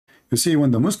You see,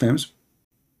 when the Muslim,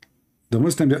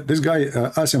 this guy,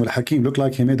 Asim al-Hakim, looked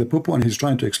like he made a poo-poo and he's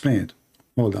trying to explain it.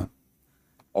 Hold on.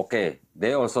 Okay,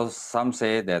 they also, some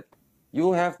say that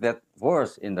you have that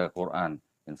verse in the Quran,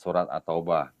 in Surah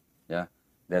At-Taubah, yeah,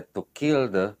 that to kill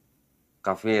the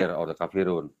kafir or the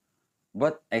kafirun.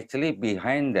 But actually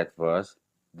behind that verse,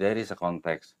 there is a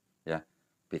context, yeah,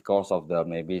 because of the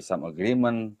maybe some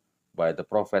agreement by the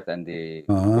Prophet and the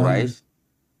Quraysh,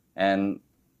 and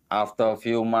after a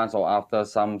few months or after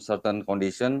some certain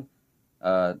condition,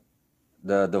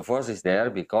 the verse is there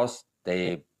because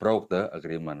they broke the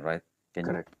agreement, right?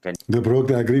 They broke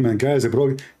the agreement, guys. They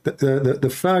broke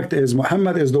the fact is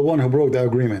Muhammad is the one who broke the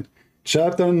agreement.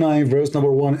 Chapter 9, verse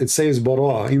number 1, it says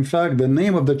Bara. In fact, the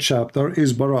name of the chapter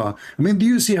is Bara. I mean, do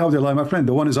you see how they lie? My friend,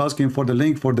 the one is asking for the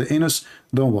link for the anus.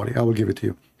 Don't worry, I will give it to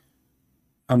you.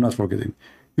 I'm not forgetting.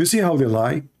 You see how they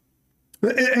lie?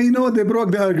 You know, they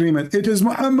broke the agreement. It is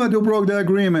Muhammad who broke the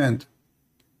agreement.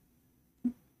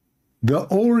 The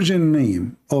origin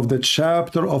name of the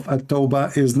chapter of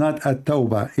At-Tawbah is not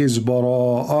At-Tawbah, is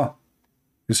Bara'ah.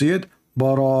 You see it?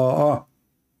 Bara'ah.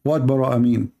 What Bara'ah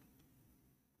mean?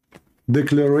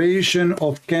 Declaration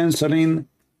of canceling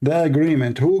the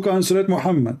agreement. Who canceled it?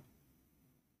 Muhammad.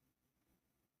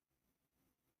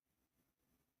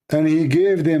 And he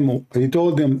gave them, he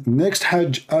told them, next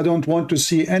Hajj, I don't want to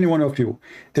see any one of you.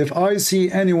 If I see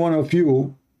any one of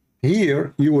you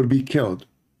here, you will be killed.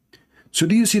 So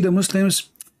do you see the Muslims?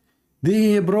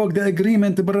 They broke the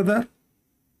agreement, brother.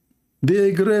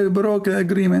 They broke the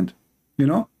agreement, you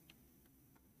know.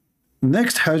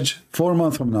 Next Hajj, 4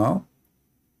 months from now,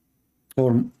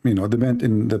 or, you know, depend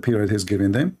in the period he's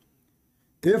giving them.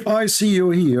 If I see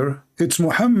you here, it's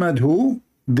Muhammad who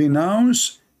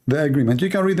denounced the agreement. You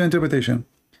can read the interpretation.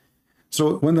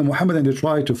 So when the Muhammadan, they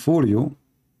try to fool you,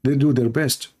 they do their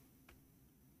best.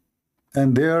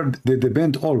 And they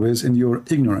depend always in your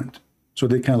ignorant. So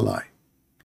they can lie.